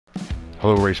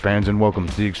Hello race fans and welcome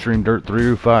to the Xtreme Dirt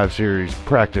 305 series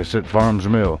practice at Farms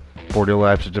Mill. 40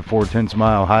 laps at the 4/10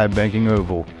 mile high banking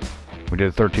oval. We did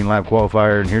a 13 lap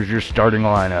qualifier and here's your starting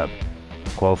lineup.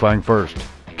 Qualifying first,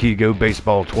 Kigo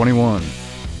Baseball 21.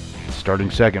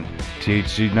 Starting second,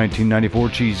 THC 1994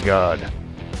 Cheese God.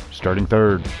 Starting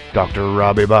third, Dr.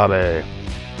 Robbie Bobby.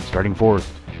 Starting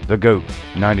fourth, The Goat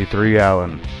 93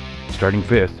 Allen. Starting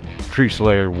fifth, Tree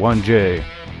Slayer 1J.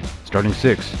 Starting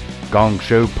sixth, Gong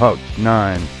Show Puck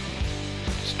 9.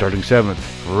 Starting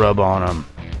seventh, Rub On 'em.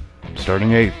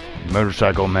 Starting eighth,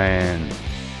 Motorcycle Man.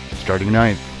 Starting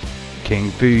ninth,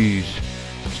 King Fees.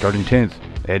 Starting 10th,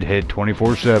 Ed Head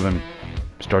 24/7.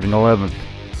 Starting 11th,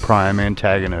 Prime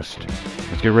Antagonist.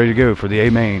 Let's get ready to go for the A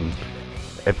main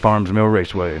at Farms Mill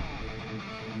Raceway.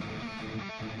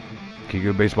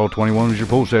 Kigo Baseball 21 is your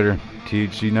pole setter.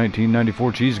 THC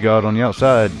 1994 Cheese God on the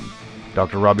outside.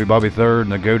 Dr. Robbie Bobby third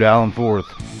and the Goat Allen fourth.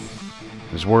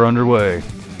 As we're underway,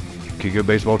 Kigo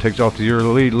Baseball takes off to the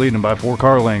early lead, leading by 4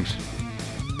 car lengths.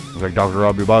 Looks like Dr.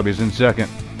 Robbie Bobby is in second.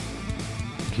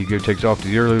 Kigo takes off to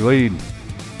the early lead.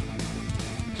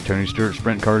 Tony Stewart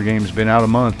Sprint Car Game has been out a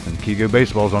month, and Kigo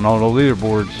Baseball's on all the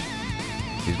leaderboards.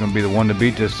 He's going to be the one to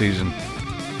beat this season.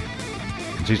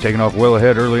 Since he's taking off well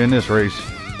ahead early in this race,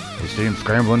 you see him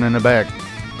scrambling in the back.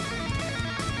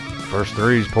 First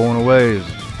three he's pulling away. His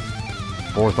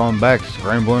fourth on back,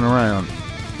 scrambling around.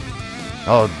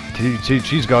 Oh,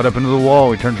 she's got up into the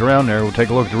wall. He turns around there. We'll take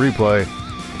a look at the replay.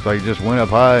 Looks like he just went up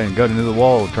high and got into the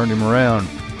wall, turned him around.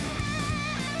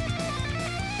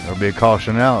 There'll be a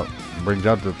caution out. Brings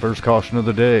out the first caution of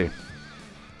the day.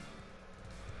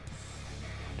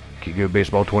 Kigo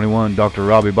Baseball 21, Dr.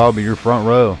 Robbie Bobby, your front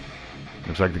row.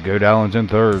 Looks like the Goat Allen's in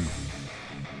third.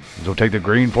 He'll take the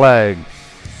green flag.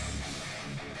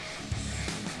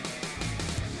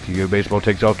 Kigo Baseball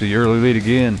takes off to the early lead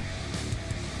again.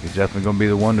 He's definitely going to be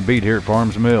the one to beat here at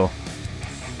Farms Mill.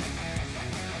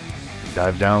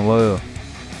 Dives down low.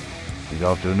 He's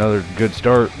off to another good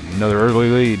start, another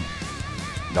early lead.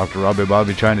 Dr. Robbie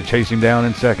Bobby trying to chase him down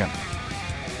in second.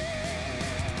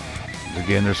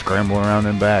 Again, they're scrambling around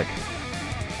in back.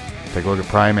 Take a look at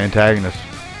Prime Antagonist.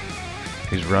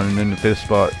 He's running in the 5th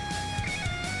spot.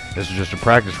 This is just a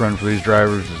practice run for these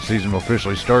drivers. The season will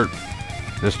officially start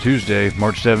this Tuesday,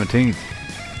 March 17th.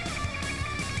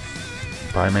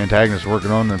 Prime Antagonist working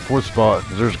on the 4th spot.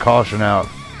 There's a caution out.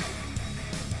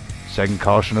 Second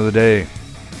caution of the day.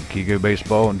 Kigo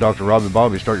Baseball and Dr. Robbie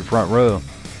Bobby start your front row.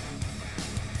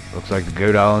 Looks like the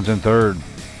Goat Allen's in third.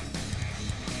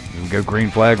 We go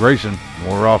green flag racing.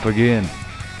 We're off again.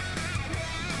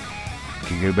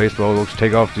 Kigo Baseball looks to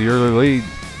take off to the early lead.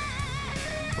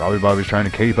 Robbie Bobby's trying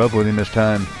to keep up with him this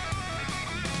time.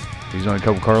 He's only a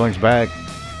couple car lengths back.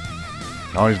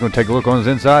 Now he's going to take a look on his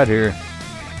inside here.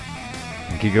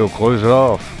 And Kigo close it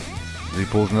off as he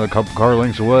pulls another couple car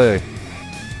lengths away.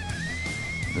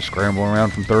 Just scrambling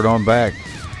around from third on back.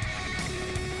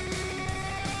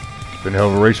 It's been a hell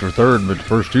of a race for third, but the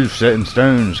first two set in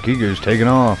stones. Kigo's taking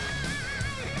off.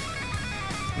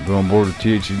 We'll go on board with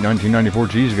THC 1994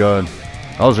 Cheese God.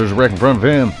 Also, there's a wreck in front of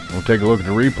him. We'll take a look at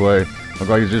the replay. Looks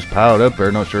like he's just piled up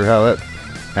there. Not sure how that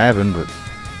happened, but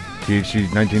THC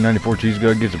 1994 Cheese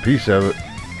God gets a piece of it.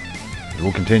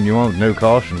 We'll continue on with no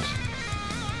cautions.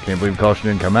 Can't believe caution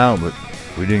didn't come out, but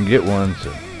we didn't get one,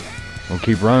 so we'll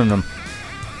keep running them.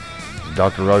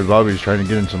 Dr. Robbie Bobby's trying to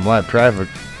get in some lap traffic.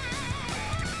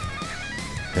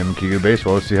 Him and Kigo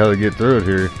Baseball, let's see how they get through it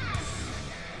here.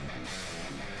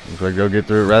 Looks like they'll get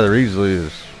through it rather easily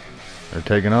as they're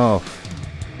taking off.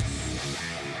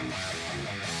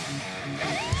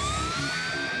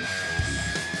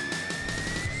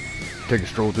 Take a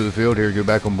stroll through the field here, go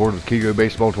back on board with Kigo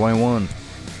Baseball 21.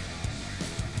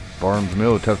 Farms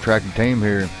Mill, a tough track to tame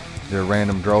here. They're a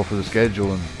random draw for the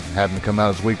schedule and having to come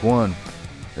out as week 1.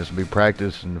 This will be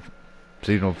practice and the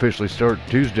season will officially start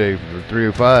Tuesday for the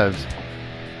 305s.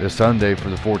 This Sunday for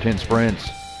the 410 sprints.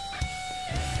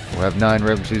 We'll have 9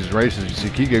 regular season races. You see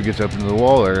Kigo gets up into the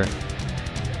wall there.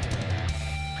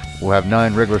 We'll have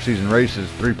 9 regular season races,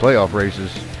 3 playoff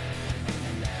races.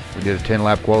 We did a 10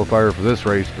 lap qualifier for this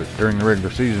race, but during the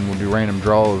regular season we'll do random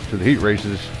draws to the heat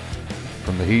races.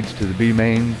 From the heats to the B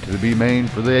main, to the B main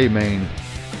for the A main.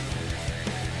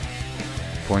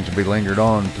 Points will be lingered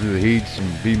on through the heats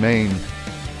and B main.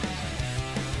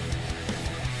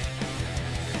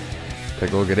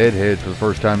 Take a look at Ed Head for the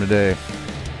first time today.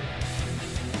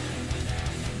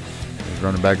 He's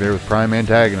running back there with Prime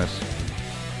Antagonist.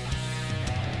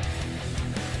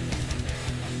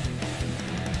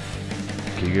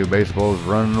 Kigo Baseball is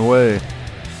running away.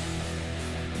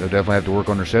 They'll definitely have to work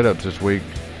on their setups this week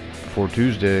before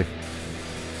Tuesday.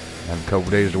 Have a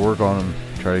couple days to work on them,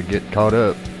 try to get caught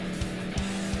up.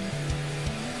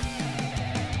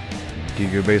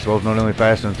 Kigo Baseball's not only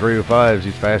fast in 305s,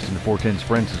 he's fast in the 410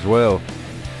 sprints as well.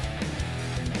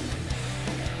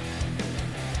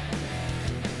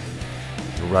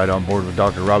 We're right on board with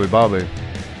Dr. Robbie Bobby.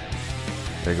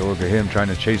 Take a look at him trying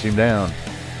to chase him down.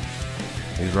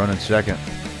 He's running second.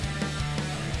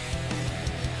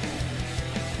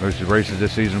 Most of the races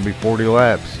this season will be 40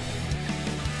 laps.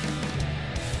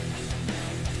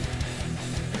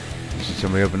 You see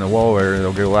somebody up in the wall area,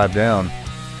 they'll get a lap down.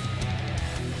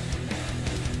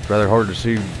 It's rather hard to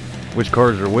see which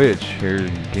cars are which. Here you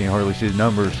can't hardly see the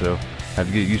numbers, so have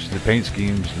to get used to the paint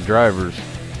schemes and drivers.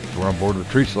 So we're on board with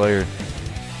Tree Slayer.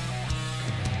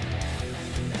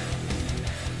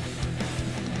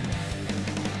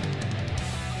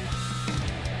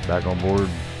 Back on board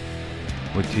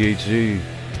with THC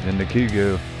and the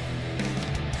Kigo.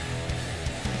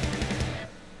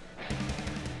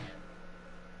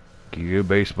 Kigo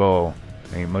Baseball.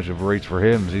 Ain't much of a race for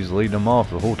him as he's leading them off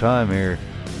the whole time here.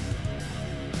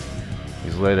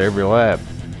 He's led every lap.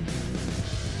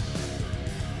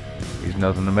 He's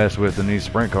nothing to mess with in these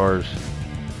sprint cars.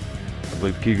 I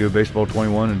believe Kigo Baseball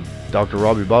 21 and Dr.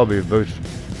 Robbie Bobby have both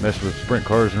messed with sprint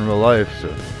cars in real life,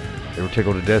 so they were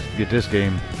tickled to death to get this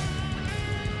game.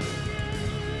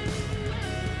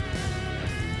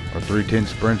 Our 310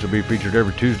 sprints will be featured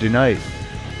every Tuesday night.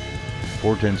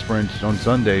 410 sprints on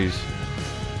Sundays.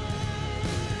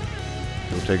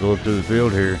 We'll take a look through the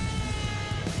field here.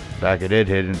 Back at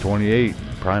Edhead in 28,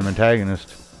 prime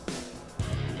antagonist.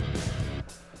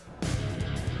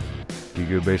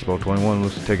 Kigo Baseball 21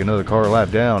 looks to take another car lap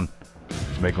down.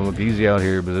 It's making it look easy out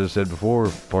here, but as I said before,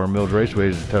 Farm Mills Raceway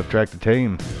is a tough track to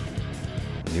tame.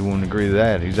 He wouldn't agree to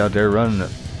that. He's out there running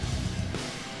it.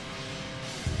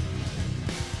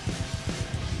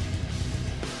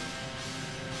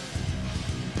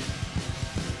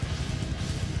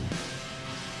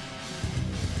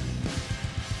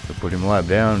 Put him a lap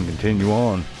down and continue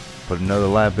on. Put another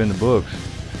lap in the books.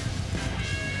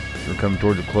 We're coming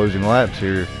towards the closing laps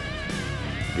here.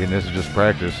 Again, this is just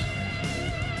practice.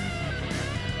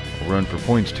 We'll run for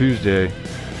points Tuesday.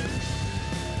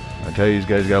 I tell you, these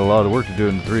guys got a lot of work to do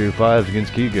in the 305s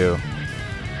against Kigo.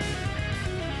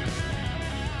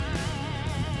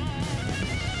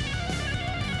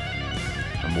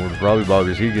 I'm bored with Robbie Bobby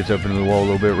as he gets up into the wall a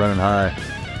little bit, running high.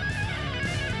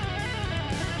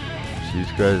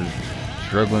 These guys are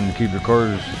struggling to keep their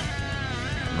cars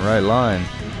in the right line.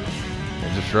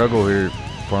 It's a struggle here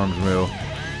at Farms Mill.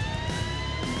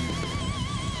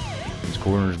 These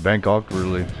corners bank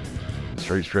awkwardly. The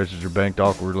straight stretches are banked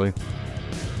awkwardly.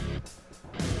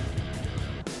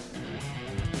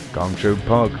 Gong Show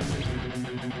Punk.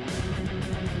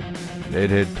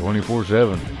 Deadhead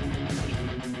 24/7.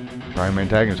 Prime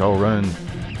antagonists all running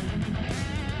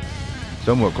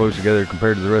somewhat close together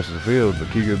compared to the rest of the field, but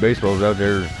Kigo Baseball's out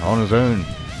there on his own.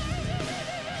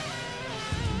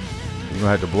 He's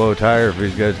gonna have to blow a tire if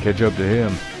these guys catch up to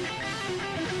him.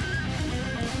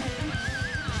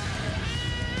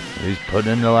 He's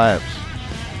putting in the laps.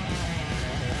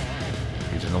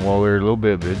 He's in the wall there a little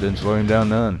bit, but it didn't slow him down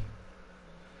none.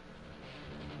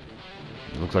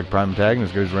 It looks like Prime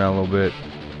Antagonist goes around a little bit.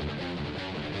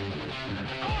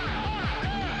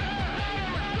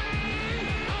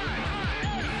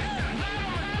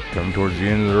 Coming towards the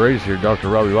end of the race here, Dr.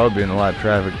 Robbie Bobby in the lap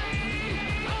traffic.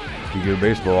 Kigo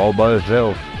Baseball all by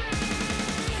himself.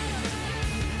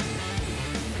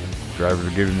 Drivers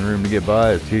are giving him room to get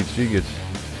by as THC gets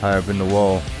high up in the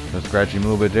wall. They'll scratch him a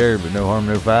little bit there, but no harm,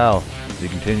 no foul as he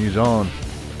continues on.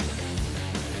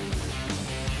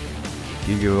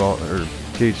 Kigo, or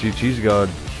THC Cheese God,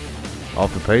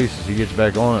 off the pace as he gets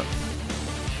back on it.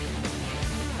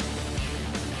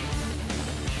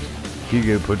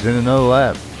 Kigo puts in another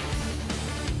lap.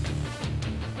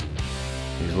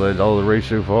 He's led all the race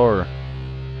so far.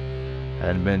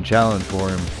 Hadn't been challenged for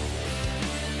him.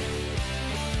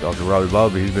 Dr. Robbie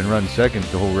Bobby, he's been running second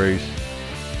the whole race.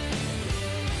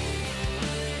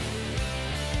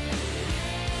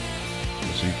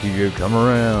 Let's see Kigo come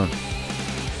around.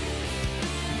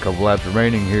 A couple laps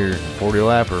remaining here, 40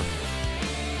 lapper.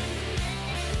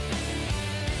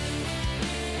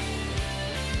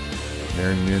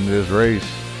 Nearing the end of this race.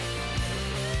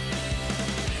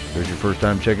 If it's your first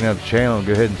time checking out the channel,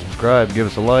 go ahead and subscribe, give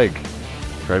us a like.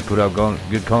 Try to put out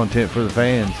good content for the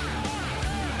fans.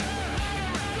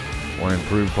 Want to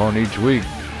improve upon each week.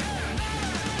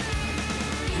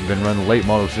 We've been running the late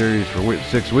model series for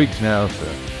 6 weeks now, so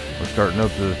we're starting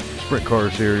up the sprint car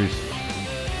series.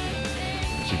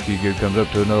 See Kigo comes up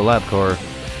to another lap car.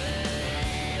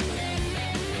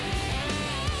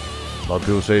 A lot of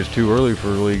people say it's too early for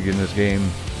a league in this game.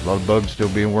 A lot of bugs still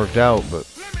being worked out, but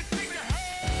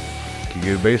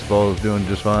Kigo Baseball is doing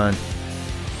just fine.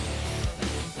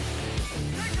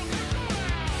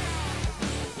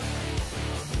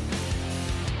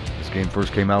 This game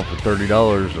first came out for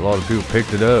 $30. A lot of people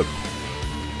picked it up.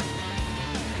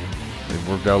 They've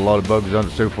worked out a lot of bugs on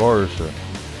it so far, so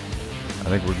I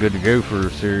think we're good to go for a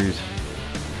series.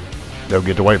 They'll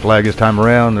get the white flag this time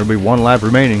around. There'll be one lap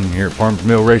remaining here at Farms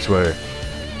Mill Raceway.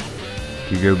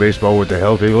 Kigo Baseball with a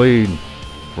healthy lead.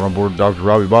 We're on board Dr.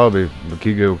 Robbie Bobby. But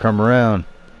Kigo will come around.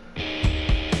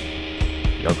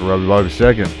 Dr. Robbie Bobby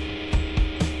second.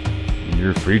 And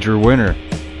your feature winner,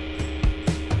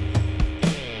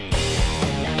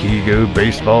 Kigo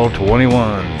Baseball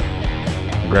 21.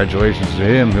 Congratulations to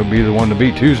him. He'll be the one to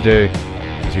beat Tuesday,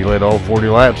 as he led all 40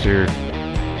 laps here.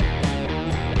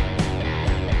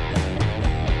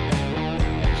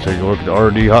 Let's take a look at the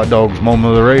RD Hot Dogs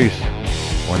moment of the race.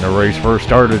 When the race first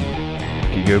started,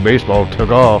 Kigo Baseball took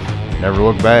off, never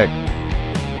looked back.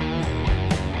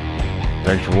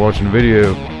 Thanks for watching the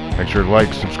video. Make sure to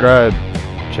like, subscribe,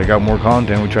 check out more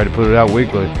content. We try to put it out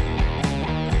weekly.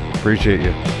 Appreciate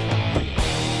you.